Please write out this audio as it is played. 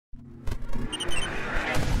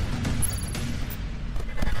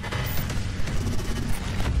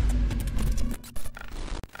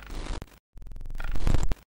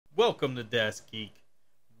Welcome to Geek.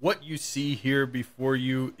 What you see here before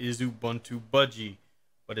you is Ubuntu Budgie,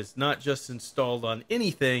 but it's not just installed on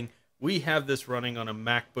anything. We have this running on a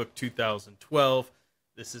MacBook 2012.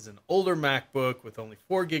 This is an older MacBook with only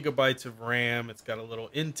 4 gigabytes of RAM. It's got a little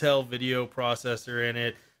Intel video processor in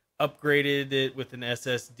it, upgraded it with an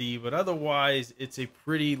SSD, but otherwise it's a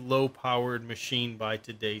pretty low-powered machine by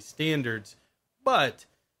today's standards. But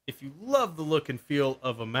if you love the look and feel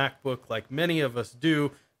of a MacBook like many of us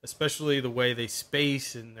do, especially the way they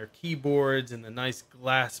space and their keyboards and the nice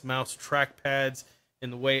glass mouse trackpads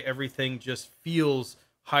and the way everything just feels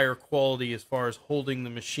higher quality as far as holding the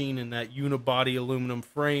machine in that unibody aluminum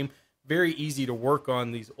frame. Very easy to work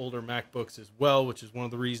on these older MacBooks as well, which is one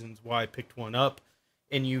of the reasons why I picked one up.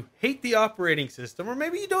 And you hate the operating system, or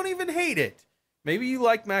maybe you don't even hate it. Maybe you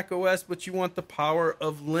like Mac OS, but you want the power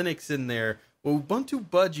of Linux in there. Well, Ubuntu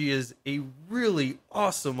Budgie is a really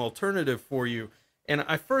awesome alternative for you. And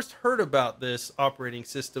I first heard about this operating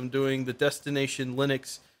system doing the Destination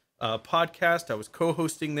Linux podcast. I was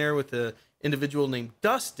co-hosting there with an individual named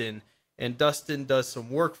Dustin, and Dustin does some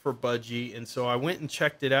work for Budgie. And so I went and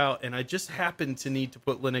checked it out, and I just happened to need to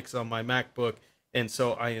put Linux on my MacBook. And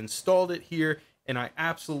so I installed it here, and I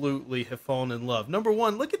absolutely have fallen in love. Number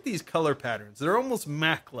one, look at these color patterns. They're almost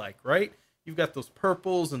Mac-like, right? You've got those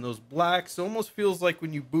purples and those blacks. It almost feels like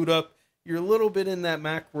when you boot up, you're a little bit in that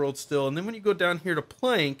Mac world still. And then when you go down here to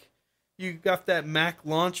Plank, you got that Mac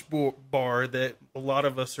launch bar that a lot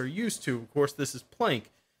of us are used to. Of course, this is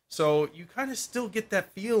Plank. So you kind of still get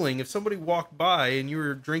that feeling. If somebody walked by and you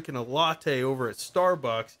were drinking a latte over at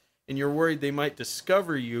Starbucks and you're worried they might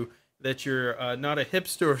discover you, that you're not a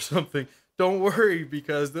hipster or something, don't worry,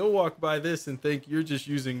 because they'll walk by this and think you're just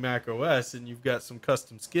using Mac OS and you've got some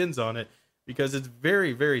custom skins on it, because it's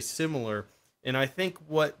very, very similar. And I think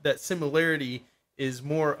what that similarity is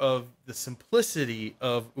more of the simplicity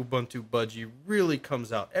of Ubuntu Budgie really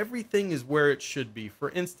comes out. Everything is where it should be.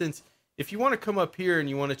 For instance, if you want to come up here and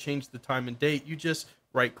you want to change the time and date, you just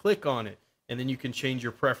right click on it. And then you can change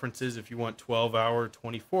your preferences if you want 12-hour,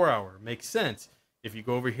 24-hour. Makes sense. If you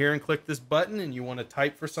go over here and click this button and you want to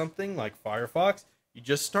type for something like Firefox, you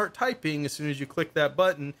just start typing as soon as you click that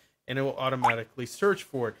button and it will automatically search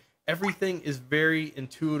for it. Everything is very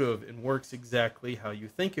intuitive and works exactly how you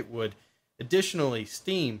think it would. Additionally,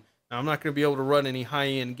 Steam. Now, I'm not going to be able to run any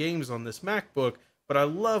high-end games on this MacBook, but I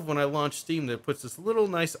love when I launch Steam that it puts this little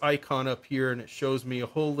nice icon up here and it shows me a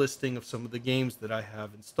whole listing of some of the games that I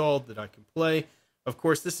have installed that I can play. Of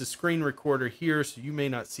course, this is screen recorder here, so you may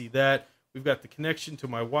not see that. We've got the connection to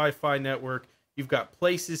my Wi-Fi network. You've got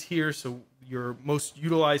places here, so your most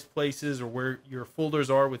utilized places or where your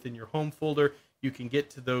folders are within your home folder. You can get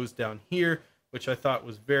to those down here, which I thought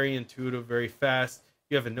was very intuitive, very fast.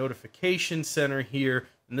 You have a notification center here,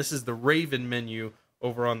 and this is the Raven menu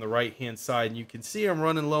over on the right-hand side. And you can see I'm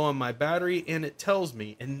running low on my battery, and it tells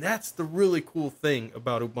me. And that's the really cool thing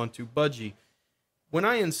about Ubuntu Budgie. When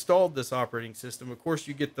I installed this operating system, of course,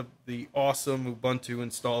 you get the awesome Ubuntu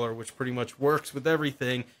installer, which pretty much works with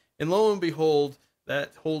everything. And lo and behold,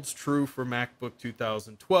 that holds true for MacBook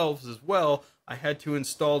 2012s as well. I had to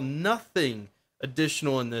install nothing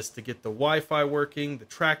additional in this to get the Wi-Fi working, the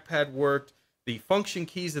trackpad worked, the function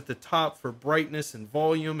keys at the top for brightness and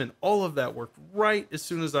volume, and all of that worked right as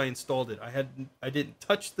soon as I installed it. I didn't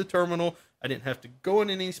touch the terminal. I didn't have to go in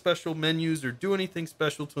any special menus or do anything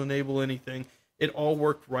special to enable anything. It all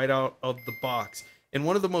worked right out of the box. And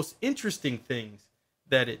one of the most interesting things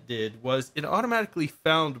that it did was it automatically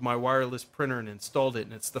found my wireless printer and installed it.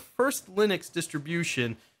 And it's the first Linux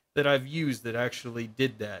distribution that I've used that actually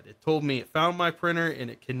did that. It told me it found my printer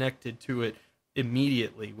and it connected to it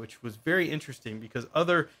immediately, which was very interesting because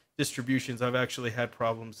other distributions I've actually had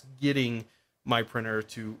problems getting my printer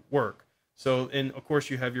to work. So, and of course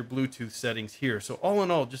you have your Bluetooth settings here. So all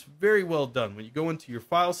in all, just very well done. When you go into your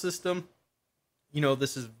file system, you know,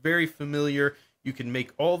 this is very familiar. You can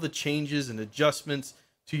make all the changes and adjustments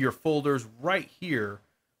to your folders right here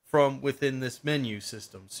from within this menu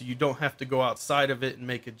system. So you don't have to go outside of it and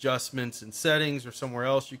make adjustments and settings or somewhere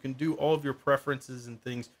else. You can do all of your preferences and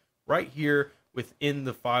things right here within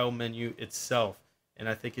the file menu itself. And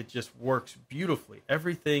I think it just works beautifully.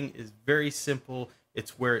 Everything is very simple.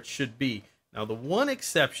 It's where it should be. Now, the one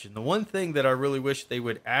exception, the one thing that I really wish they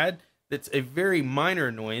would add that's a very minor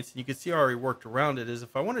annoyance, and you can see I already worked around it, is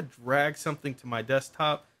if I want to drag something to my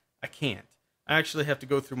desktop, I can't. I actually have to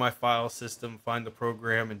go through my file system, find the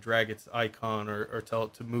program, and drag its icon or tell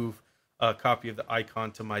it to move a copy of the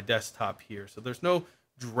icon to my desktop here. So there's no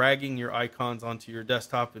dragging your icons onto your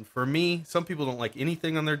desktop. And for me, some people don't like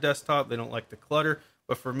anything on their desktop. They don't like the clutter.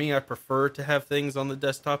 But for me, I prefer to have things on the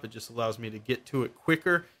desktop. It just allows me to get to it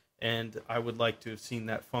quicker and I would like to have seen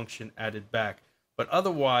that function added back. But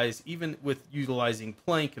otherwise, even with utilizing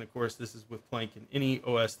Plank, and of course this is with Plank in any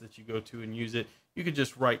OS that you go to and use it, you could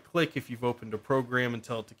just right click if you've opened a program and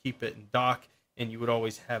tell it to keep it in dock, and you would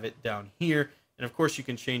always have it down here. And of course you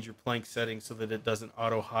can change your Plank settings so that it doesn't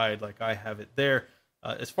auto hide like I have it there.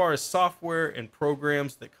 As far as software and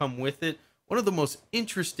programs that come with it, one of the most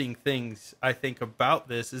interesting things I think about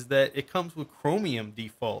this is that it comes with Chromium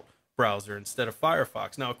default browser instead of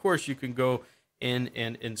Firefox. Now, of course, you can go in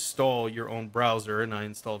and install your own browser, and I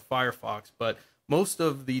installed Firefox, but most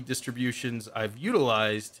of the distributions I've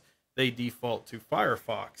utilized, they default to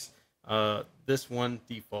Firefox. This one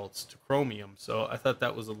defaults to Chromium, so I thought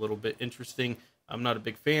that was a little bit interesting. I'm not a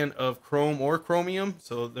big fan of Chrome or Chromium,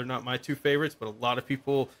 so they're not my two favorites, but a lot of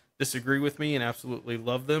people disagree with me and absolutely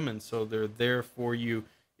love them, and so they're there for you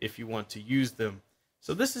if you want to use them.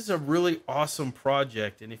 So this is a really awesome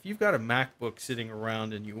project, and if you've got a MacBook sitting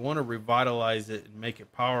around and you want to revitalize it and make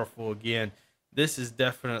it powerful again, this is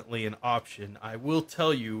definitely an option. I will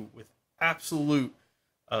tell you with absolute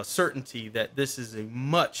certainty that this is a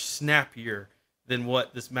much snappier than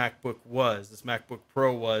what this MacBook was. This MacBook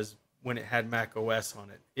Pro was when it had Mac OS on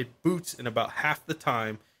it. It boots in about half the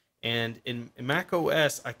time, and in Mac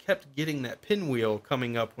OS, I kept getting that pinwheel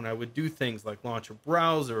coming up when I would do things like launch a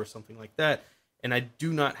browser or something like that, and I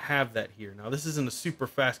do not have that here. Now, this isn't a super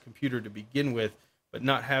fast computer to begin with, but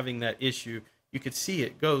not having that issue, you could see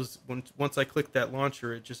it goes, once I click that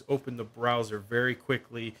launcher, it just opened the browser very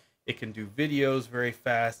quickly. It can do videos very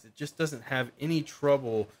fast. It just doesn't have any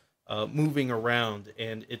trouble moving around,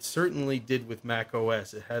 and it certainly did with Mac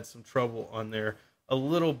OS. It had some trouble on there a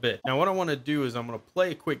little bit. Now, what I want to do is I'm going to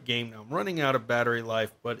play a quick game. Now, I'm running out of battery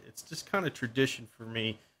life, but it's just kind of tradition for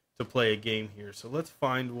me to play a game here. So let's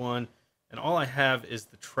find one, and all I have is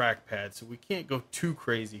the trackpad, so we can't go too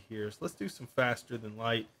crazy here. So let's do some faster than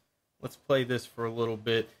light. Let's play this for a little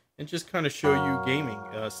bit and just kind of show you gaming.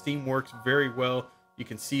 Steam works very well. You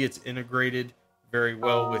can see it's integrated very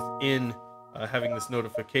well within having this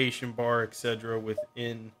notification bar, etc.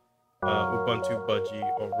 within Ubuntu Budgie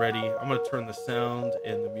already. I'm going to turn the sound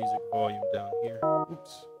and the music volume down here.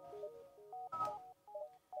 Oops.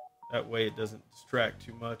 That way it doesn't distract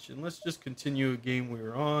too much. And let's just continue a game we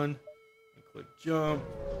were on. And click jump.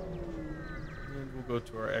 And we'll go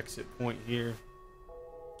to our exit point here.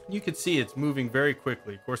 You can see it's moving very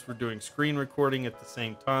quickly. Of course, we're doing screen recording at the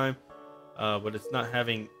same time, but it's not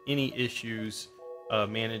having any issues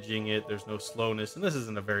managing it. There's no slowness, and this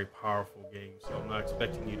isn't a very powerful game, so I'm not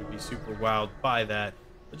expecting you to be super wowed by that.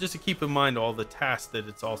 But just to keep in mind all the tasks that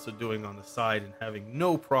it's also doing on the side and having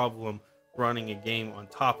no problem running a game on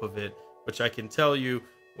top of it, which I can tell you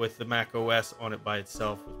with the Mac OS on it by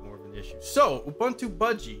itself was more of an issue. So Ubuntu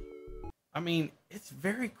Budgie, I mean, it's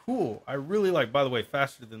very cool. I really like, by the way,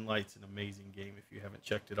 Faster Than Light's an amazing game if you haven't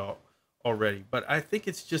checked it out already. But I think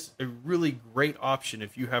it's just a really great option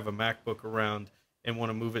if you have a MacBook around and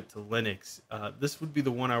want to move it to Linux. This would be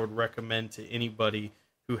the one I would recommend to anybody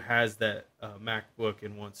who has that MacBook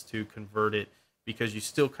and wants to convert it, because you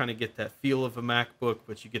still kind of get that feel of a MacBook,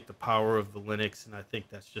 but you get the power of the Linux, and I think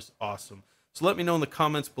that's just awesome. So let me know in the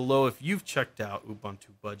comments below if you've checked out Ubuntu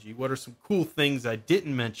Budgie. What are some cool things I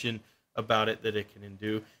didn't mention about it that it can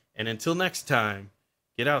do? And until next time,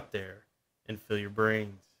 get out there and fill your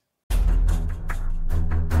brains.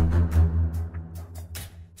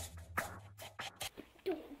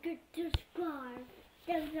 Don't get subscribed.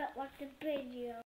 Does not like the video.